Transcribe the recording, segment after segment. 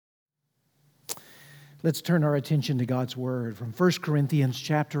Let's turn our attention to God's Word. From 1 Corinthians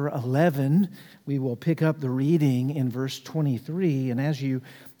chapter 11, we will pick up the reading in verse 23. And as you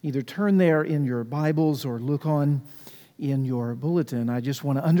either turn there in your Bibles or look on in your bulletin, I just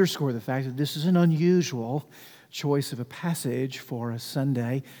want to underscore the fact that this is an unusual choice of a passage for a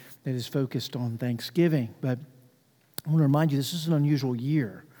Sunday that is focused on Thanksgiving. But I want to remind you, this is an unusual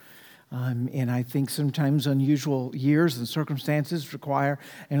year. And I think sometimes unusual years and circumstances require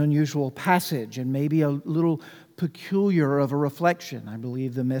an unusual passage and maybe a little peculiar of a reflection. I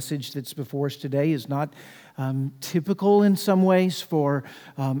believe the message that's before us today is not typical in some ways for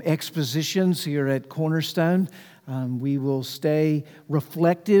expositions here at Cornerstone. We will stay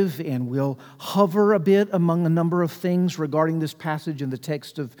reflective and we'll hover a bit among a number of things regarding this passage in the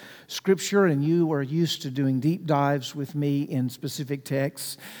text of Scripture. And you are used to doing deep dives with me in specific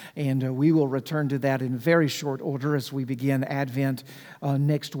texts. And we will return to that in very short order as we begin Advent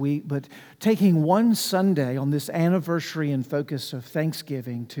next week. But taking one Sunday on this anniversary and focus of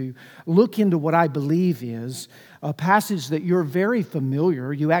Thanksgiving to look into what I believe is a passage that you're very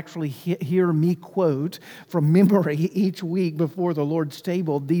familiar. You actually hear me quote from memory each week before the Lord's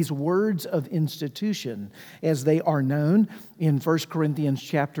table these words of institution as they are known in 1 Corinthians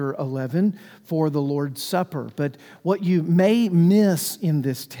chapter 11 for the Lord's Supper. But what you may miss in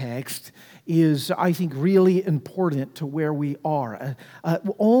this text is, I think, really important to where we are.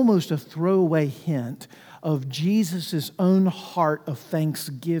 Almost a throwaway hint of Jesus' own heart of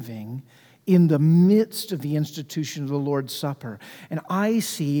thanksgiving in the midst of the institution of the Lord's Supper. And I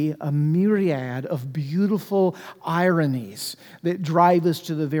see a myriad of beautiful ironies that drive us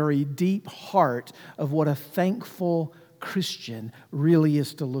to the very deep heart of what a thankful Christian really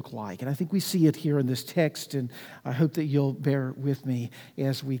is to look like. And I think we see it here in this text, and I hope that you'll bear with me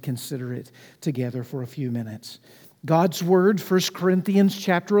as we consider it together for a few minutes. God's Word, 1 Corinthians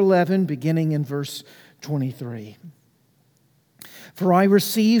chapter 11, beginning in verse 23. For I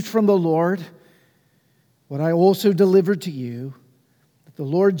received from the Lord what I also delivered to you, that the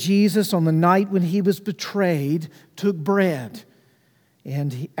Lord Jesus, on the night when he was betrayed, took bread.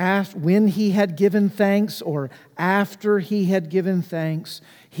 And when he had given thanks, or after he had given thanks,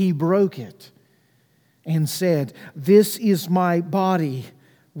 he broke it and said, "This is my body,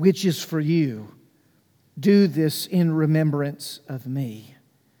 which is for you. Do this in remembrance of me."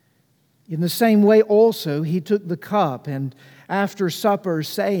 In the same way also he took the cup, and after supper,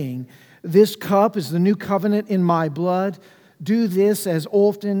 saying, "This cup is the new covenant in my blood. Do this as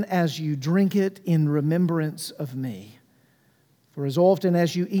often as you drink it in remembrance of me. For as often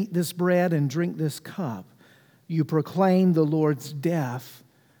as you eat this bread and drink this cup, you proclaim the Lord's death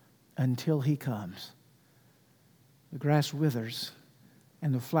until he comes." The grass withers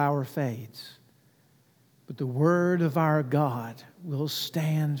and the flower fades, but the word of our God will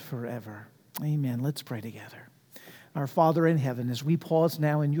stand forever. Amen. Let's pray together. Our Father in heaven, as we pause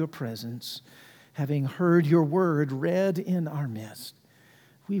now in your presence, having heard your word read in our midst,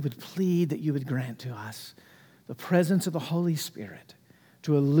 we would plead that you would grant to us the presence of the Holy Spirit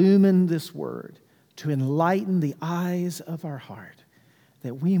to illumine this word, to enlighten the eyes of our heart,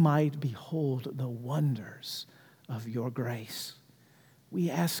 that we might behold the wonders of your grace. We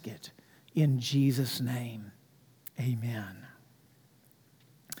ask it in Jesus' name. Amen.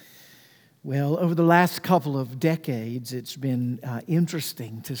 Well, over the last couple of decades, it's been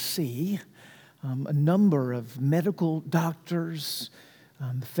interesting to see a number of medical doctors,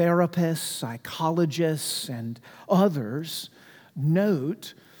 therapists, psychologists, and others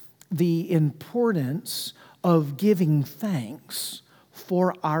note the importance of giving thanks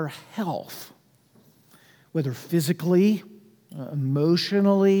for our health, whether physically,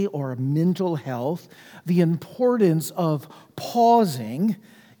 emotionally, or mental health, the importance of pausing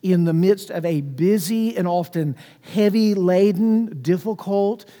in the midst of a busy and often heavy-laden,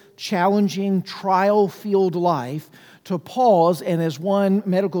 difficult, challenging, trial-filled life, to pause and, as one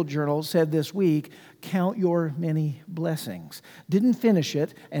medical journal said this week, count your many blessings. Didn't finish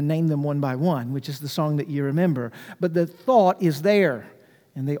it and name them one by one, which is the song that you remember, but the thought is there.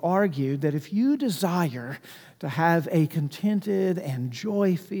 And they argued that if you desire to have a contented and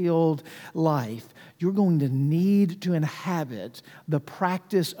joy-filled life, you're going to need to inhabit the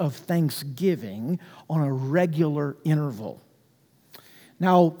practice of thanksgiving on a regular interval.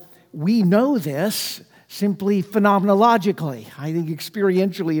 Now, we know this simply phenomenologically. I think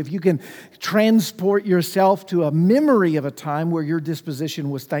experientially, if you can transport yourself to a memory of a time where your disposition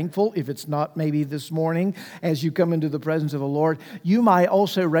was thankful, if it's not maybe this morning as you come into the presence of the Lord, you might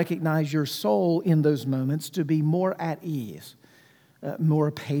also recognize your soul in those moments to be more at ease, more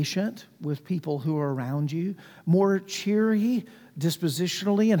patient with people who are around you, more cheery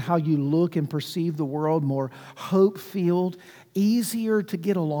dispositionally and how you look and perceive the world, more hope-filled, easier to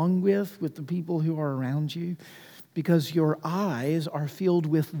get along with the people who are around you, because your eyes are filled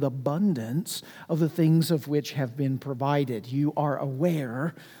with the abundance of the things of which have been provided. You are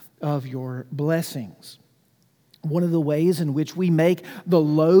aware of your blessings. One of the ways in which we make the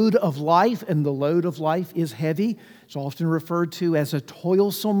load of life, and the load of life is heavy, it's often referred to as a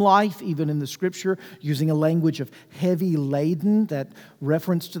toilsome life, even in the Scripture, using a language of heavy laden, that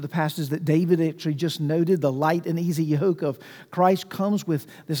reference to the passage that David actually just noted, the light and easy yoke of Christ comes with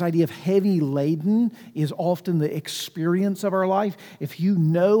this idea of heavy laden is often the experience of our life. If you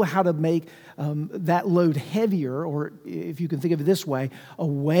know how to make that load heavier, or if you can think of it this way, a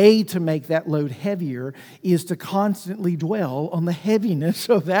way to make that load heavier is to constantly dwell on the heaviness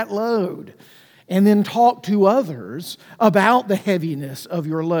of that load. And then talk to others about the heaviness of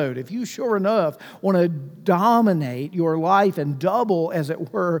your load. If you sure enough want to dominate your life and double, as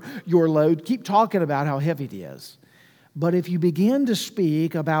it were, your load, keep talking about how heavy it is. But if you begin to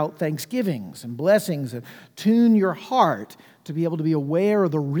speak about thanksgivings and blessings and tune your heart to be able to be aware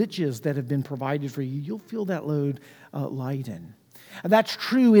of the riches that have been provided for you, you'll feel that load lighten. And that's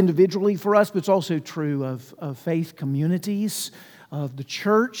true individually for us, but it's also true of faith communities, of the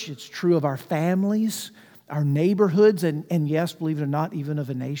church. It's true of our families, our neighborhoods, and yes, believe it or not, even of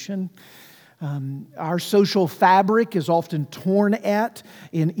a nation. Our social fabric is often torn at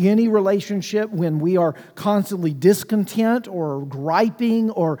in any relationship when we are constantly discontent or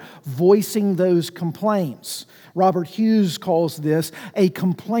griping or voicing those complaints. Robert Hughes calls this a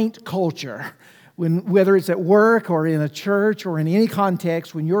complaint culture. Whether it's at work or in a church or in any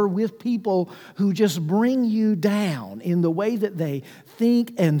context, when you're with people who just bring you down in the way that they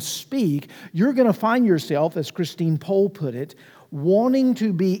think and speak, you're going to find yourself, as Christine Pohl put it, wanting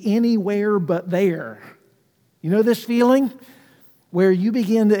to be anywhere but there. You know this feeling? Where you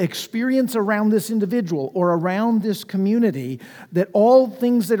begin to experience around this individual or around this community that all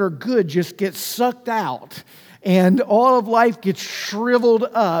things that are good just get sucked out. And all of life gets shriveled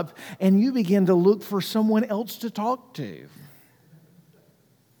up, and you begin to look for someone else to talk to.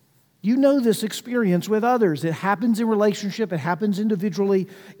 You know this experience with others. It happens in relationship. It happens individually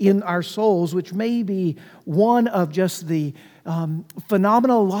in our souls, which may be one of just the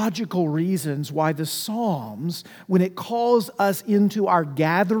phenomenological reasons why the Psalms, when it calls us into our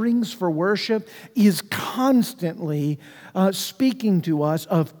gatherings for worship, is constantly speaking to us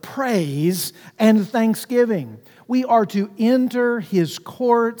of praise and thanksgiving. We are to enter His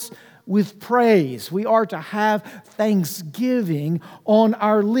courts with praise. We are to have thanksgiving on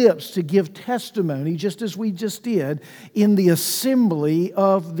our lips to give testimony, just as we just did in the assembly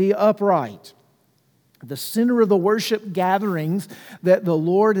of the upright. The center of the worship gatherings that the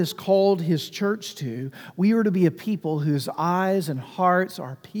Lord has called His church to, we are to be a people whose eyes and hearts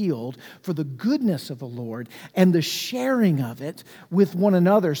are peeled for the goodness of the Lord and the sharing of it with one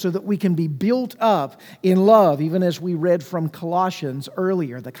another so that we can be built up in love, even as we read from Colossians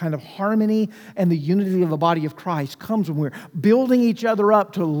earlier. The kind of harmony and the unity of the body of Christ comes when we're building each other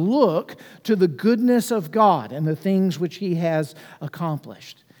up to look to the goodness of God and the things which He has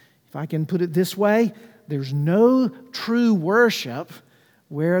accomplished. If I can put it this way, there's no true worship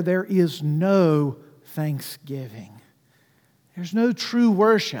where there is no thanksgiving. There's no true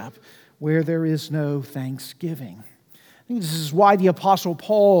worship where there is no thanksgiving. I think this is why the Apostle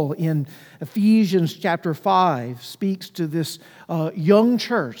Paul in Ephesians chapter 5 speaks to this young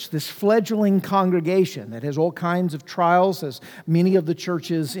church, this fledgling congregation that has all kinds of trials, as many of the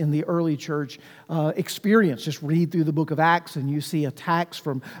churches in the early church experienced. Just read through the book of Acts and you see attacks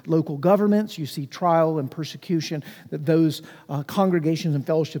from local governments, you see trial and persecution that those congregations and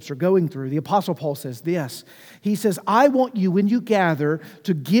fellowships are going through. The Apostle Paul says this. He says, I want you, when you gather,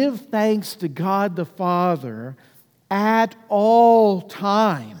 to give thanks to God the Father at all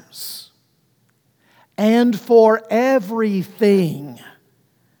times and for everything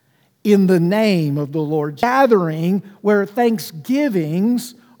in the name of the Lord. Gathering where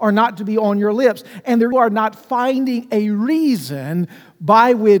thanksgivings are not to be on your lips, and you are not finding a reason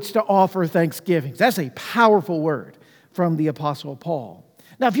by which to offer thanksgivings. That's a powerful word from the Apostle Paul.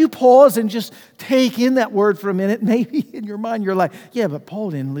 Now, if you pause and just take in that word for a minute, maybe in your mind you're like, yeah, but Paul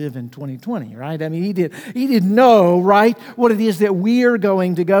didn't live in 2020, right? I mean, he didn't know, right, what it is that we're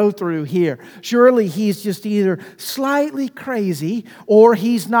going to go through here. Surely he's just either slightly crazy or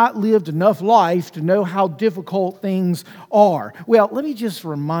he's not lived enough life to know how difficult things are. Well, let me just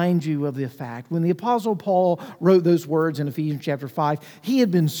remind you of the fact, when the Apostle Paul wrote those words in Ephesians chapter 5, he had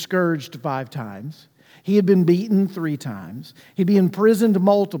been scourged 5 times. He had been beaten 3 times. He'd been imprisoned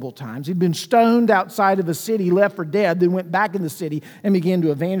multiple times. He'd been stoned outside of a city, left for dead, then went back in the city and began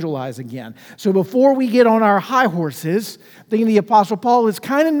to evangelize again. So before we get on our high horses, thinking the Apostle Paul is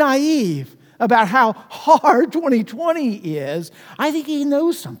kind of naive about how hard 2020 is, I think he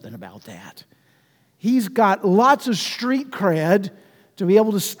knows something about that. He's got lots of street cred to be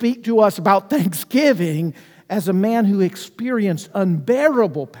able to speak to us about Thanksgiving as a man who experienced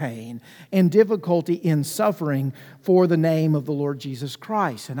unbearable pain and difficulty in suffering for the name of the Lord Jesus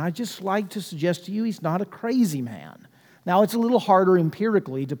Christ. And I'd just like to suggest to you he's not a crazy man. Now, it's a little harder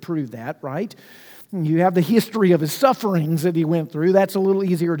empirically to prove that, right? You have the history of his sufferings that he went through. That's a little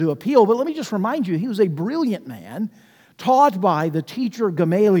easier to appeal. But let me just remind you, he was a brilliant man, taught by the teacher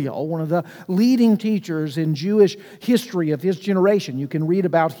Gamaliel, one of the leading teachers in Jewish history of his generation. You can read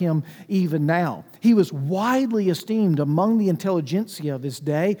about him even now. He was widely esteemed among the intelligentsia of his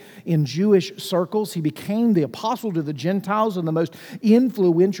day in Jewish circles. He became the apostle to the Gentiles and the most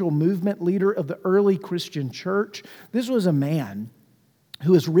influential movement leader of the early Christian church. This was a man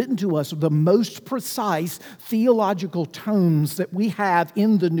who has written to us the most precise theological tomes that we have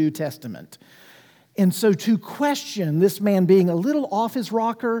in the New Testament. And so to question this man being a little off his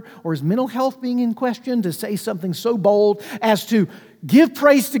rocker or his mental health being in question, to say something so bold as to give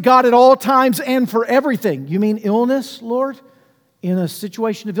praise to God at all times and for everything. You mean illness, Lord? In a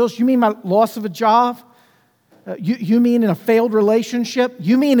situation of illness? You mean my loss of a job? You mean in a failed relationship?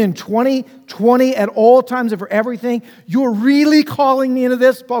 You mean in 2020 at all times and for everything? You're really calling me into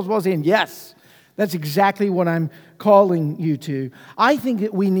this? Paul's saying, yes, that's exactly what I'm calling you to. I think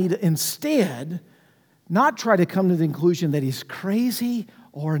that we need to instead not try to come to the conclusion that he's crazy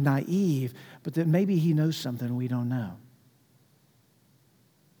or naive, but that maybe he knows something we don't know.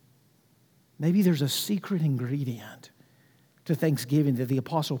 Maybe there's a secret ingredient to Thanksgiving that the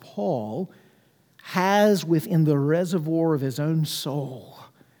Apostle Paul has within the reservoir of his own soul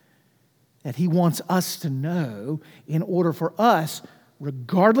that he wants us to know in order for us,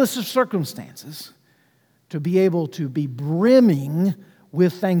 regardless of circumstances, to be able to be brimming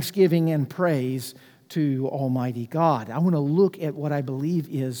with thanksgiving and praise to Almighty God. I want to look at what I believe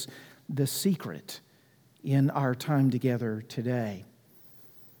is the secret in our time together today.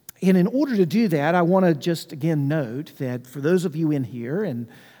 And in order to do that, I want to just again note that for those of you in here, and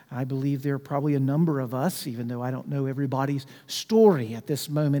I believe there are probably a number of us, even though I don't know everybody's story at this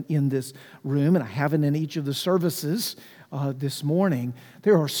moment in this room, and I haven't in each of the services this morning,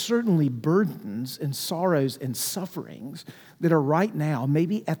 there are certainly burdens and sorrows and sufferings that are right now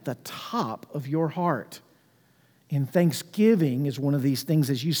maybe at the top of your heart. And Thanksgiving is one of these things,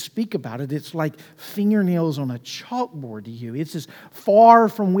 as you speak about it, it's like fingernails on a chalkboard to you. It's as far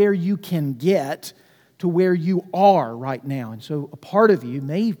from where you can get to where you are right now. And so a part of you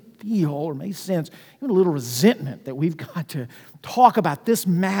may feel or may sense even a little resentment that we've got to talk about this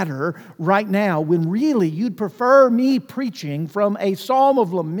matter right now when really you'd prefer me preaching from a psalm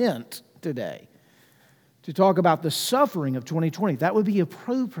of lament today to talk about the suffering of 2020. That would be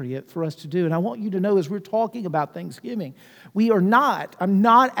appropriate for us to do. And I want you to know as we're talking about Thanksgiving, I'm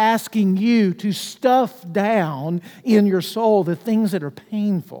not asking you to stuff down in your soul the things that are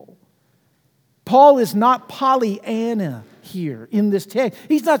painful. Paul is not Pollyanna here in this text.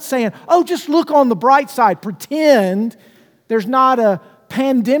 He's not saying, oh, just look on the bright side. Pretend there's not a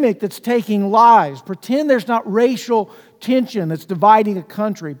pandemic that's taking lives. Pretend there's not racial tension that's dividing a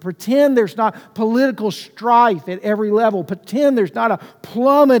country. Pretend there's not political strife at every level. Pretend there's not a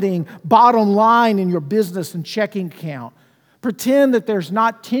plummeting bottom line in your business and checking account. Pretend that there's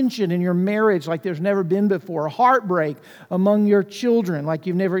not tension in your marriage like there's never been before, heartbreak among your children like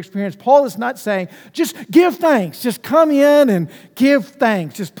you've never experienced. Paul is not saying, just give thanks, just come in and give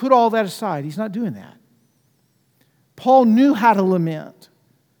thanks, just put all that aside. He's not doing that. Paul knew how to lament.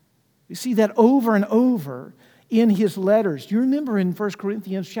 You see that over and over in his letters. You remember in 1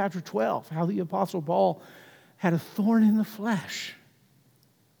 Corinthians chapter 12 how the Apostle Paul had a thorn in the flesh.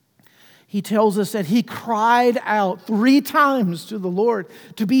 He tells us that he cried out 3 times to the Lord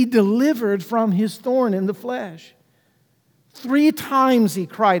to be delivered from his thorn in the flesh. 3 times he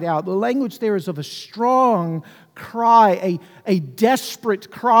cried out. The language there is of a strong cry, a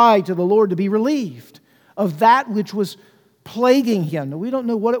desperate cry to the Lord to be relieved of that which was plaguing him. Now, we don't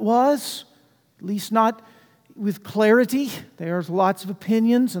know what it was, at least not with clarity. There's lots of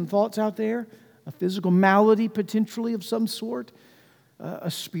opinions and thoughts out there. A physical malady potentially of some sort.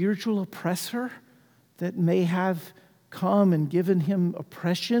 A spiritual oppressor that may have come and given him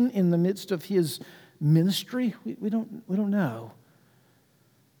oppression in the midst of his ministry. We don't know.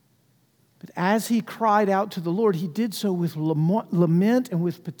 But as he cried out to the Lord, he did so with lament and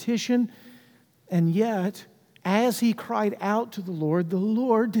with petition. And yet, as he cried out to the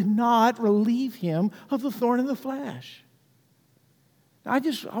Lord did not relieve him of the thorn in the flesh. I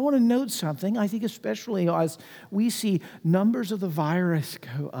want to note something. I think especially as we see numbers of the virus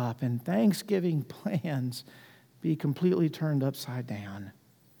go up and Thanksgiving plans be completely turned upside down.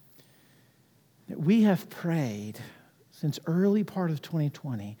 We have prayed since early part of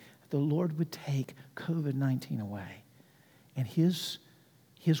 2020 that the Lord would take COVID-19 away. And His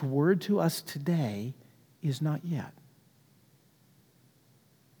word to us today is not yet.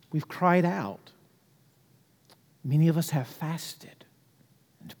 We've cried out. Many of us have fasted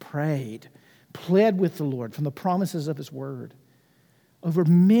and prayed, pled with the Lord from the promises of His word over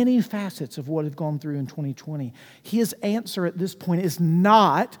many facets of what have gone through in 2020. His answer at this point is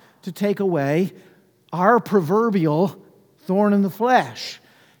not to take away our proverbial thorn in the flesh.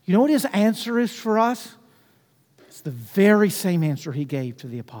 You know what His answer is for us? It's the very same answer He gave to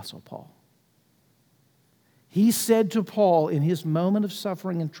the Apostle Paul. He said to Paul in his moment of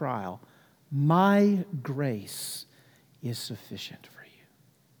suffering and trial, "My grace is sufficient for you."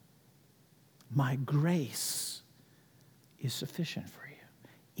 My grace is sufficient for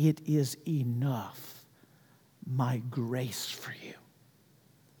you. It is enough. My grace for you.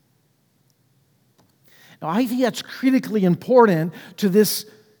 Now, I think that's critically important to this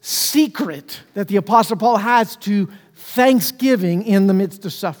secret that the Apostle Paul has to thanksgiving in the midst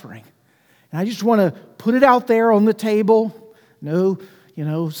of suffering. And I just want to put it out there on the table. No,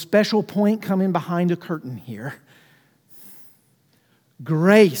 special point coming behind a curtain here.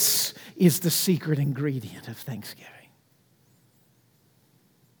 Grace is the secret ingredient of thanksgiving.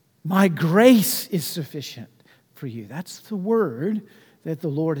 My grace is sufficient for you. That's the word that the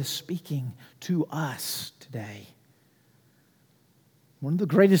Lord is speaking to us today. One of the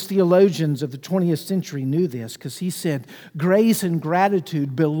greatest theologians of the 20th century knew this because he said, grace and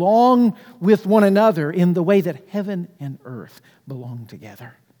gratitude belong with one another in the way that heaven and earth belong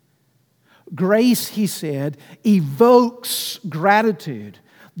together. Grace, he said, evokes gratitude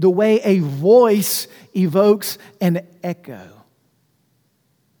the way a voice evokes an echo.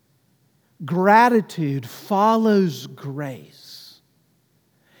 Gratitude follows grace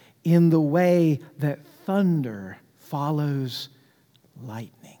in the way that thunder follows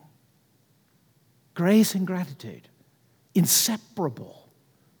lightning. Grace and gratitude, inseparable.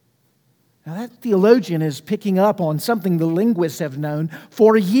 Now that theologian is picking up on something the linguists have known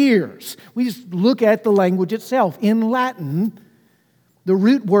for years. We just look at the language itself. In Latin, the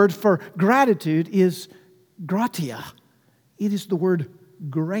root word for gratitude is gratia. It is the word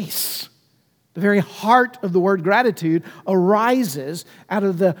grace. The very heart of the word gratitude arises out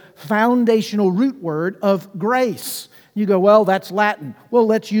of the foundational root word of grace. You go, well, that's Latin. Well,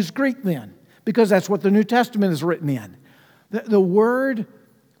 let's use Greek then, because that's what the New Testament is written in. The word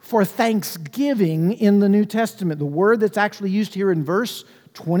for thanksgiving in the New Testament, the word that's actually used here in verse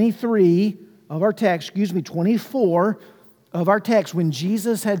 23 of our text, 24 of our text, when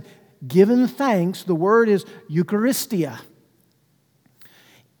Jesus had given thanks, the word is Eucharistia.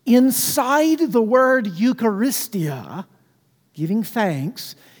 Inside the word Eucharistia, giving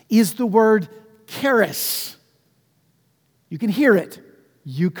thanks, is the word charis. You can hear it.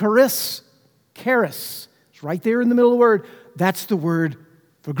 Eucharis, charis. It's right there in the middle of the word. That's the word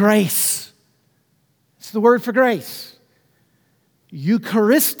for grace. It's the word for grace.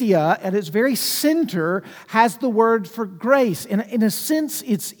 Eucharistia, at its very center, has the word for grace. And in a sense,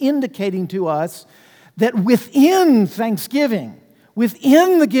 it's indicating to us that within thanksgiving,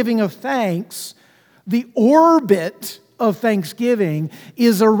 within the giving of thanks, the orbit of thanksgiving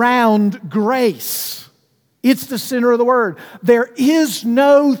is around grace. It's the center of the word. There is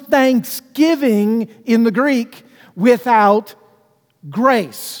no thanksgiving in the Greek without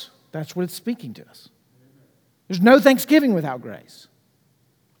grace. That's what it's speaking to us. There's no thanksgiving without grace.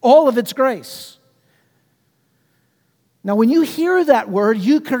 All of it's grace. Now, when you hear that word,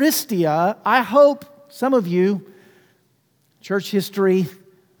 Eucharistia, I hope some of you, church history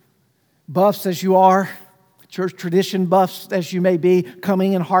buffs as you are, church tradition buffs as you may be,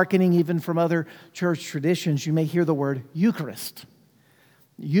 coming and hearkening even from other church traditions, you may hear the word Eucharist.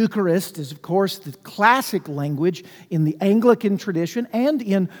 Eucharist is, of course, the classic language in the Anglican tradition and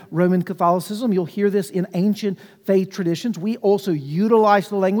in Roman Catholicism. You'll hear this in ancient faith traditions. We also utilize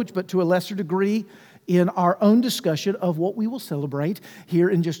the language, but to a lesser degree, in our own discussion of what we will celebrate here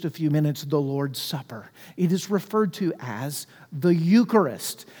in just a few minutes, the Lord's Supper. It is referred to as the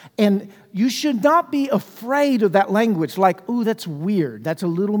Eucharist. And you should not be afraid of that language like, ooh, that's weird. That's a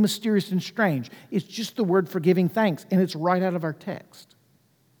little mysterious and strange. It's just the word for giving thanks, and it's right out of our text.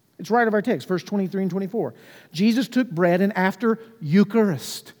 It's right out of our text, verse 23 and 24. Jesus took bread, and after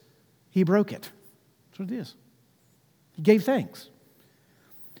Eucharist, He broke it. That's what it is. He gave thanks.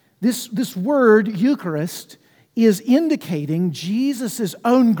 This word, Eucharist, is indicating Jesus'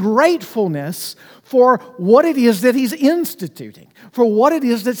 own gratefulness for what it is that He's instituting, for what it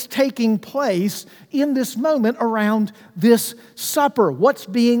is that's taking place in this moment around this supper, what's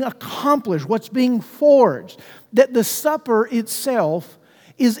being accomplished, what's being forged. That the supper itself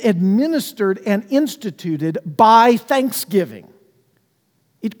is administered and instituted by thanksgiving.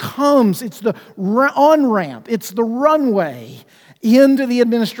 It comes, it's the on-ramp, it's the runway into the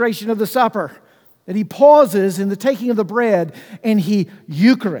administration of the supper. That He pauses in the taking of the bread and He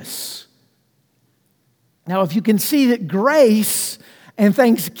Eucharists. Now, if you can see that grace and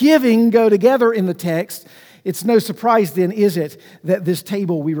thanksgiving go together in the text, it's no surprise then, is it, that this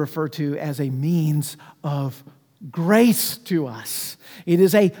table we refer to as a means of grace to us. It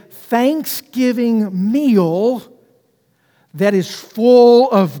is a thanksgiving meal that is full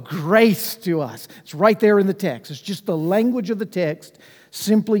of grace to us. It's right there in the text. It's just the language of the text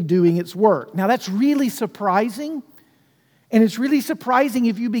simply doing its work. Now that's really surprising. And it's really surprising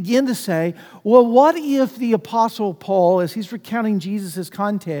if you begin to say, well, what if the Apostle Paul, as he's recounting Jesus'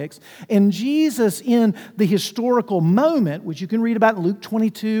 context, and Jesus in the historical moment, which you can read about in Luke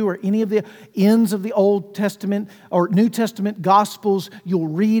 22 or any of the ends of the Old Testament or New Testament Gospels, you'll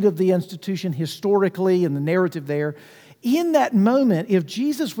read of the institution historically and the narrative there. In that moment, if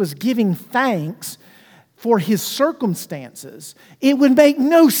Jesus was giving thanks for His circumstances, it would make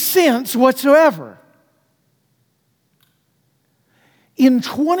no sense whatsoever. In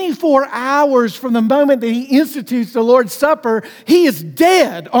 24 hours from the moment that He institutes the Lord's Supper, He is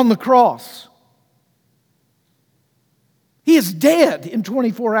dead on the cross. He is dead in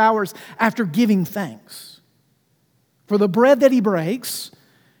 24 hours after giving thanks for the bread that He breaks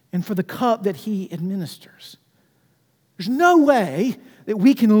and for the cup that He administers. There's no way that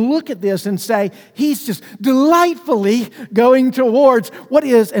we can look at this and say, He's just delightfully going towards what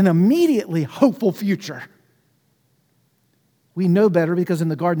is an immediately hopeful future. We know better because in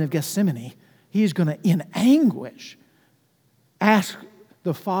the Garden of Gethsemane, He's going to, in anguish, ask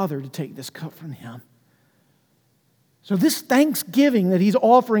the Father to take this cup from Him. So this thanksgiving that He's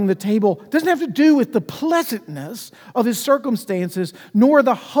offering the table doesn't have to do with the pleasantness of His circumstances, nor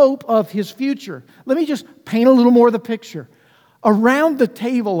the hope of His future. Let me just paint a little more of the picture. Around the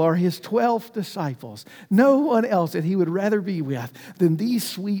table are His 12 disciples. No one else that He would rather be with than these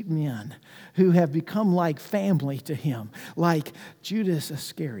sweet men who have become like family to Him, like Judas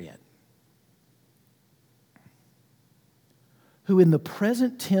Iscariot, who in the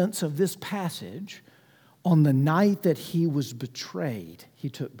present tense of this passage, on the night that He was betrayed, He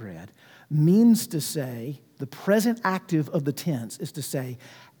took bread, means to say, the present active of the tense is to say,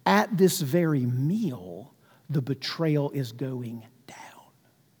 at this very meal, the betrayal is going down.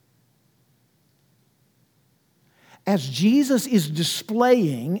 As Jesus is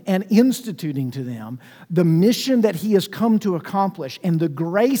displaying and instituting to them the mission that He has come to accomplish and the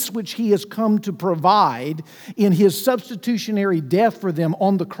grace which He has come to provide in His substitutionary death for them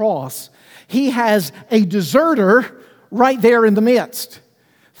on the cross, He has a deserter right there in the midst.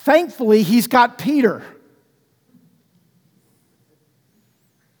 Thankfully, He's got Peter,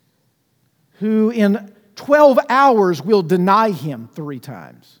 who in 12 hours will deny Him 3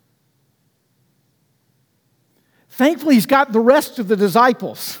 times. Thankfully, He's got the rest of the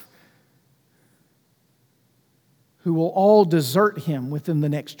disciples who will all desert Him within the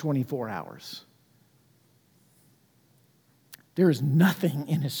next 24 hours. There is nothing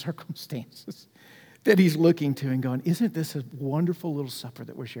in His circumstances that He's looking to and going, isn't this a wonderful little supper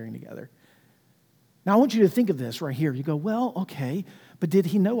that we're sharing together? Now, I want you to think of this right here. You go, well, okay, but did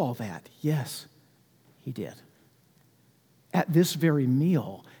He know all that? Yes, He did. At this very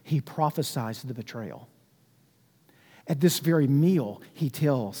meal, He prophesies the betrayal. At this very meal, He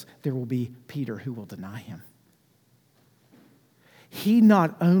tells there will be Peter who will deny Him. He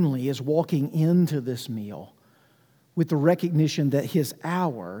not only is walking into this meal with the recognition that His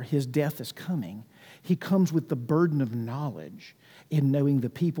hour, His death is coming, He comes with the burden of knowledge in knowing the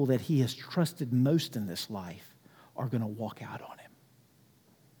people that He has trusted most in this life are going to walk out on Him.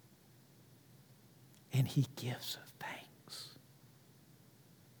 And He gives thanks.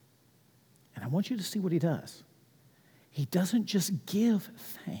 And I want you to see what He does. He doesn't just give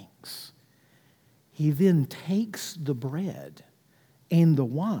thanks. He then takes the bread and the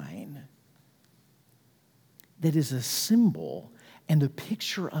wine that is a symbol and a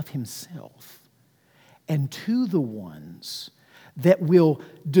picture of Himself, and to the ones that will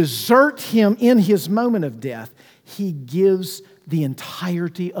desert Him in His moment of death, He gives the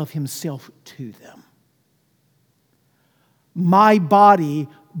entirety of Himself to them. My body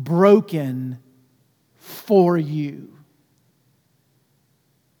broken for you.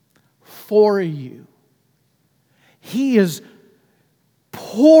 For you. He is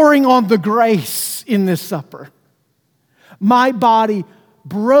pouring on the grace in this supper. My body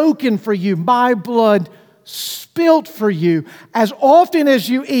broken for you, my blood spilt for you. As often as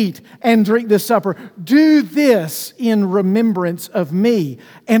you eat and drink this supper, do this in remembrance of me.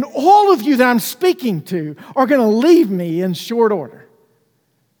 And all of you that I'm speaking to are going to leave me in short order.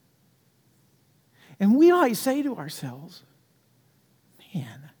 And we might say to ourselves,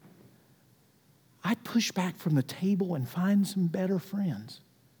 man, I'd push back from the table and find some better friends.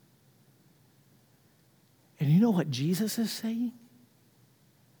 And you know what Jesus is saying?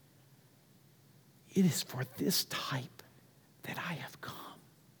 It is for this type that I have come.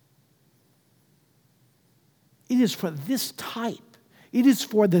 It is for this type. It is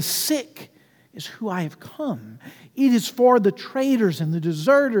for the sick is who I have come. It is for the traitors and the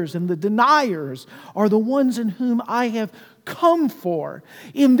deserters and the deniers are the ones in whom I have come for.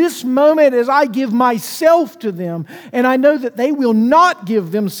 In this moment, as I give myself to them, and I know that they will not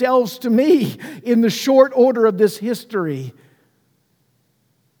give themselves to me in the short order of this history,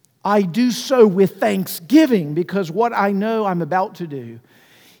 I do so with thanksgiving, because what I know I'm about to do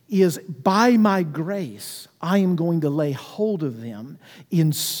is by my grace, I am going to lay hold of them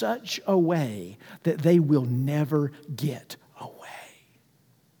in such a way that they will never get away.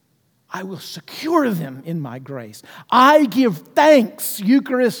 I will secure them in my grace. I give thanks,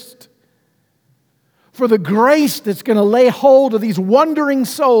 Eucharist, for the grace that's going to lay hold of these wandering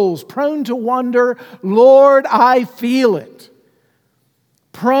souls, prone to wander. Lord, I feel it.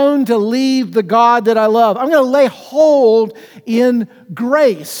 Prone to leave the God that I love. I'm going to lay hold in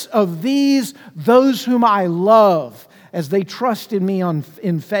grace of those whom I love, as they trust in me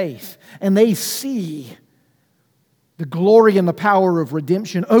in faith. And they see the glory and the power of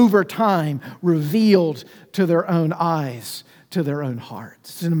redemption over time revealed to their own eyes, to their own hearts.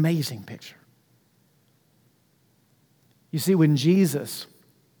 It's an amazing picture. You see, when Jesus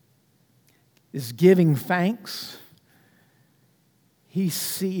is giving thanks, He's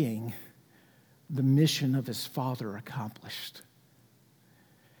seeing the mission of His Father accomplished.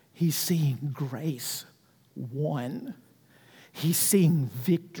 He's seeing grace won. He's seeing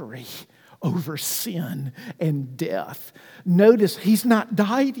victory over sin and death. Notice, He's not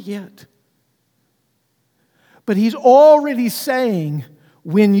died yet. But He's already saying,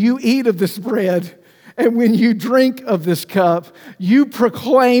 when you eat of this bread and when you drink of this cup, you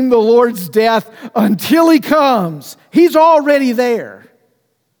proclaim the Lord's death until He comes. He's already there.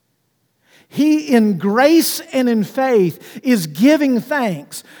 He, in grace and in faith, is giving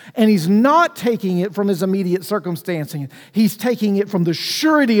thanks. And He's not taking it from His immediate circumstancing. He's taking it from the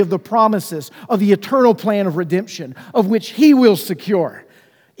surety of the promises of the eternal plan of redemption, of which He will secure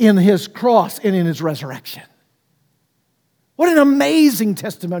in His cross and in His resurrection. What an amazing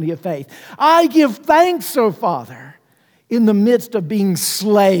testimony of faith. I give thanks, O Father, in the midst of being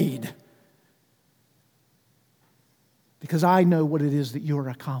slayed, because I know what it is that you're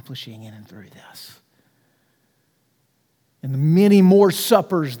accomplishing in and through this. And the many more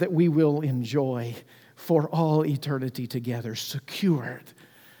suppers that we will enjoy for all eternity together, secured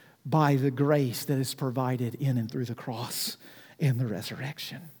by the grace that is provided in and through the cross and the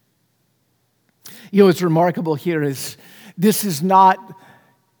resurrection. You know, what's remarkable here is this is not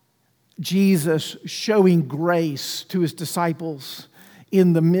Jesus showing grace to His disciples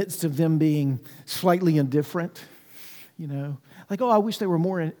in the midst of them being slightly indifferent. You know, like, oh, I wish they were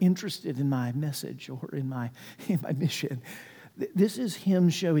more interested in my message or in my mission. This is Him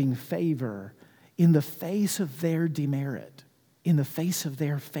showing favor in the face of their demerit, in the face of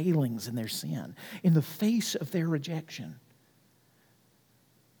their failings and their sin, in the face of their rejection.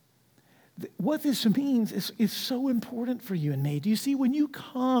 What this means is so important for you and me. Do you see, when you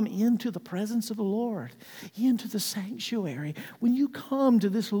come into the presence of the Lord, into the sanctuary, when you come to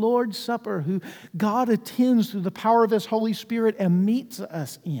this Lord's Supper, who God attends through the power of His Holy Spirit and meets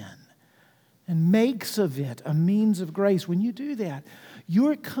us in and makes of it a means of grace, when you do that,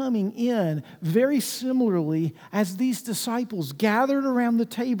 you're coming in very similarly as these disciples gathered around the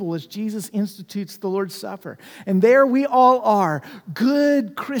table as Jesus institutes the Lord's Supper. And there we all are,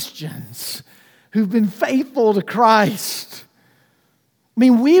 good Christians who've been faithful to Christ. I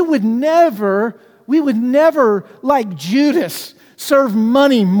mean, we would never, like Judas, serve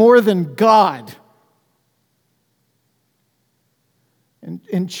money more than God.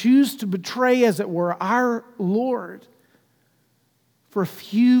 And choose to betray, as it were, our Lord for a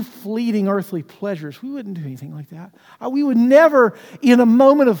few fleeting earthly pleasures. We wouldn't do anything like that. We would never, in a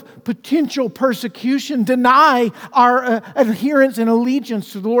moment of potential persecution, deny our adherence and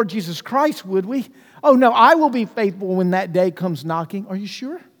allegiance to the Lord Jesus Christ, would we? Oh, no, I will be faithful when that day comes knocking. Are you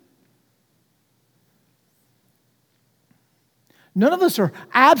sure? None of us are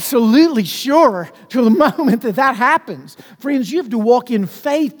absolutely sure till the moment that happens. Friends, you have to walk in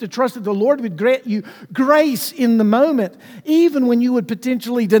faith to trust that the Lord would grant you grace in the moment, even when you would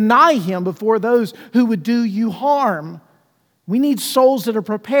potentially deny Him before those who would do you harm. We need souls that are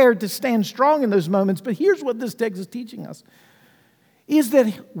prepared to stand strong in those moments. But here's what this text is teaching us, is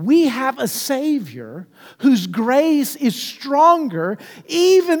that we have a Savior whose grace is stronger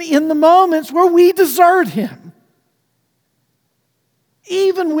even in the moments where we desert Him.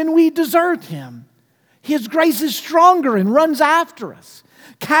 Even when we desert Him, His grace is stronger and runs after us,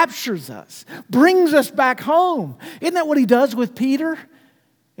 captures us, brings us back home. Isn't that what He does with Peter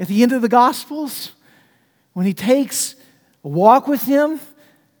at the end of the Gospels? When He takes a walk with Him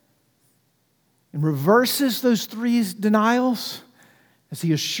and reverses those 3 denials as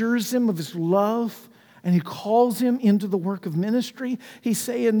He assures him of His love and He calls him into the work of ministry. He's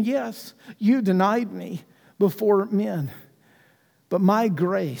saying, yes, you denied me before men, but my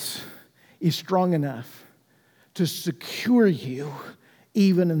grace is strong enough to secure you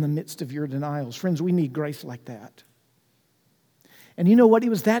even in the midst of your denials. Friends, we need grace like that. And you know what? It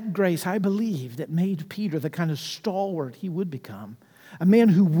was that grace, I believe, that made Peter the kind of stalwart he would become. A man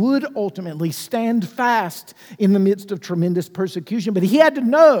who would ultimately stand fast in the midst of tremendous persecution. But he had to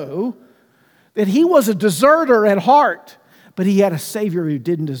know that he was a deserter at heart, but he had a Savior who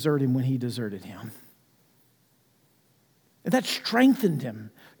didn't desert him when he deserted him. And that strengthened him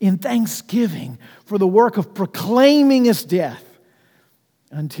in thanksgiving for the work of proclaiming His death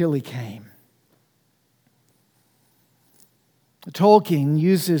until He came. Tolkien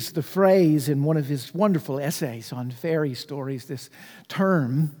uses the phrase in one of his wonderful essays on fairy stories, this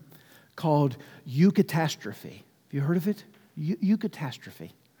term called eucatastrophe. Have you heard of it? Eucatastrophe.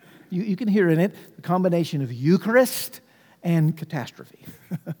 You can hear in it the combination of Eucharist and catastrophe,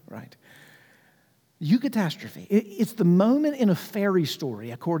 right? Eucatastrophe. It's the moment in a fairy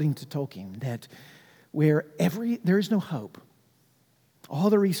story, according to Tolkien, that where there is no hope. All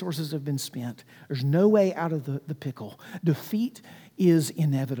the resources have been spent. There's no way out of the pickle. Defeat is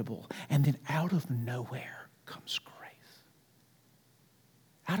inevitable. And then out of nowhere comes grace.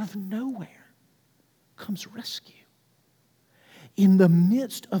 Out of nowhere comes rescue. In the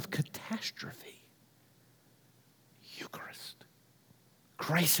midst of catastrophe, Eucharist,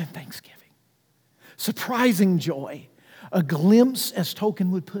 grace and thanksgiving, surprising joy, a glimpse, as Tolkien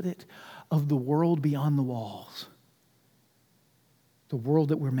would put it, of the world beyond the walls. The world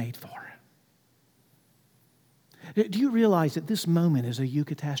that we're made for. Do you realize that this moment is a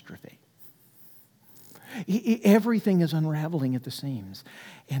eucatastrophe? Everything is unraveling at the seams,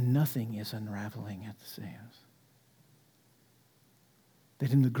 and nothing is unraveling at the seams.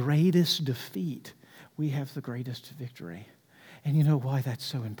 That in the greatest defeat, we have the greatest victory. And you know why that's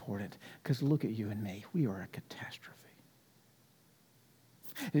so important? Because look at you and me. We are a catastrophe.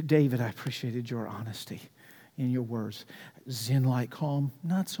 David, I appreciated your honesty in your words. Zen-like calm,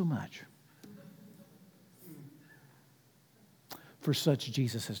 not so much. For such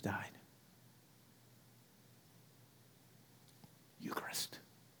Jesus has died. Eucharist.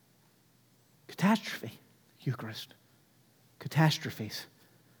 Catastrophe. Eucharist. Catastrophes.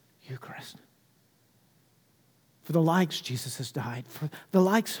 Eucharist. For the likes, Jesus has died. For the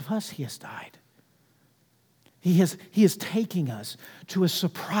likes of us, He has died. He is taking us to a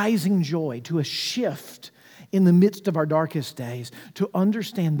surprising joy, to a shift in the midst of our darkest days, to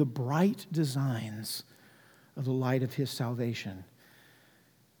understand the bright designs of the light of His salvation.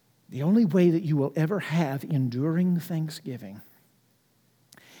 The only way that you will ever have enduring thanksgiving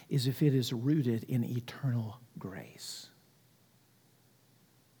is if it is rooted in eternal grace.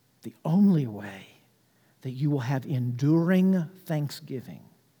 The only way that you will have enduring thanksgiving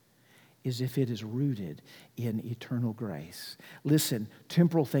is if it is rooted in eternal grace. Listen,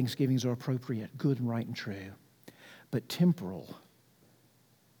 temporal thanksgivings are appropriate, good and right and true. But temporal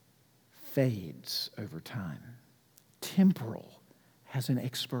fades over time. Temporal has an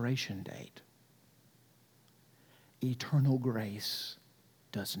expiration date. Eternal grace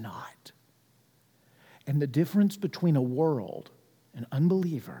does not. And the difference between a world, an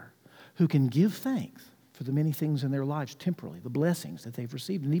unbeliever, who can give thanks for the many things in their lives temporally, the blessings that they've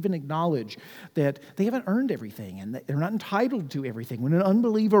received, and even acknowledge that they haven't earned everything and that they're not entitled to everything. When an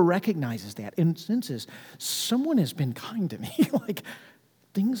unbeliever recognizes that and senses, someone has been kind to me, like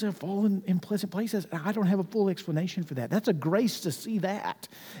things have fallen in pleasant places, and I don't have a full explanation for that. That's a grace to see that,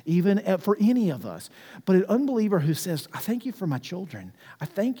 even for any of us. But an unbeliever who says, I thank you for my children. I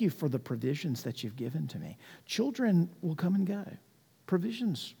thank you for the provisions that you've given to me. Children will come and go.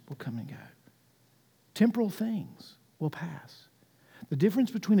 Provisions will come and go. Temporal things will pass. The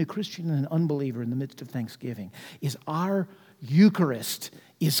difference between a Christian and an unbeliever in the midst of thanksgiving is our Eucharist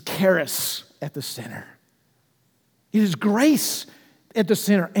is charis at the center. It is grace at the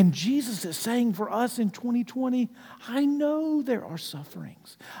center. And Jesus is saying for us in 2020, I know there are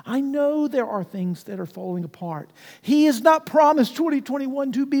sufferings. I know there are things that are falling apart. He has not promised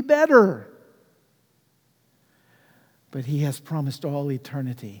 2021 to be better. But He has promised all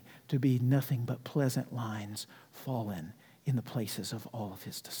eternity to be nothing but pleasant lines fallen in the places of all of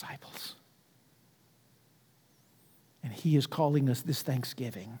His disciples. And He is calling us this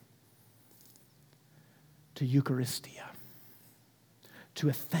Thanksgiving to Eucharistia, to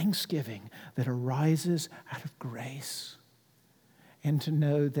a thanksgiving that arises out of grace, and to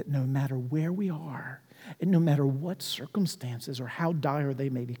know that no matter where we are, and no matter what circumstances or how dire they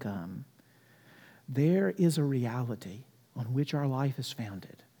may become, there is a reality on which our life is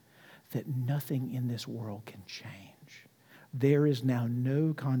founded that nothing in this world can change. There is now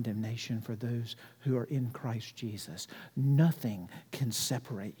no condemnation for those who are in Christ Jesus. Nothing can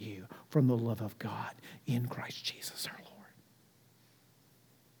separate you from the love of God in Christ Jesus our Lord.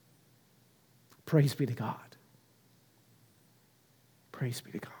 Praise be to God. Praise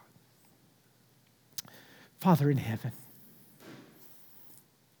be to God. Father in heaven,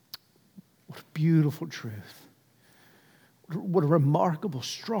 what a beautiful truth. What a remarkable,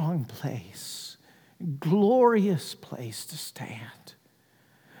 strong place, glorious place to stand.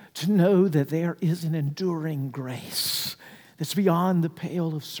 To know that there is an enduring grace that's beyond the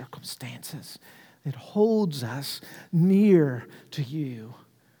pale of circumstances, that holds us near to you,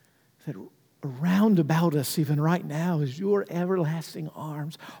 that around about us even right now is your everlasting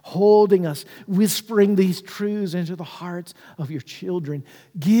arms holding us, whispering these truths into the hearts of your children.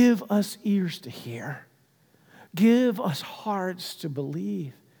 Give us ears to hear. Give us hearts to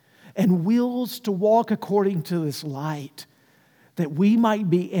believe and wills to walk according to this light, that we might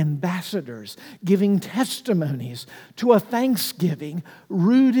be ambassadors giving testimonies to a thanksgiving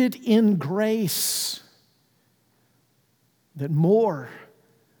rooted in grace, that more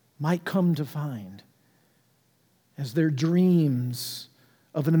might come to find as their dreams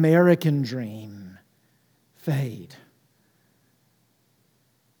of an American dream fade,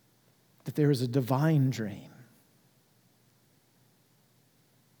 that there is a divine dream,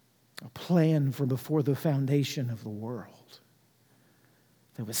 a plan from before the foundation of the world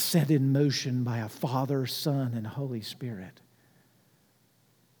that was set in motion by a Father, Son, and Holy Spirit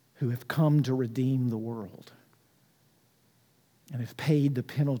who have come to redeem the world and have paid the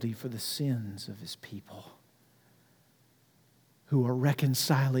penalty for the sins of His people, who are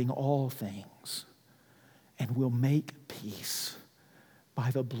reconciling all things and will make peace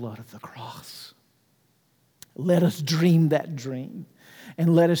by the blood of the cross. Let us dream that dream.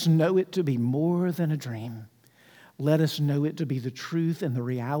 And let us know it to be more than a dream. Let us know it to be the truth and the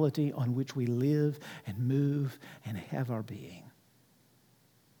reality on which we live and move and have our being.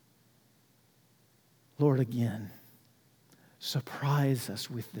 Lord, again, surprise us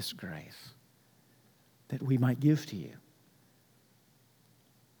with this grace that we might give to you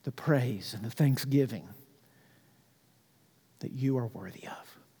the praise and the thanksgiving that you are worthy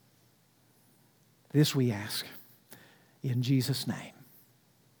of. This we ask in Jesus' name.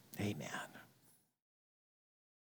 Amen.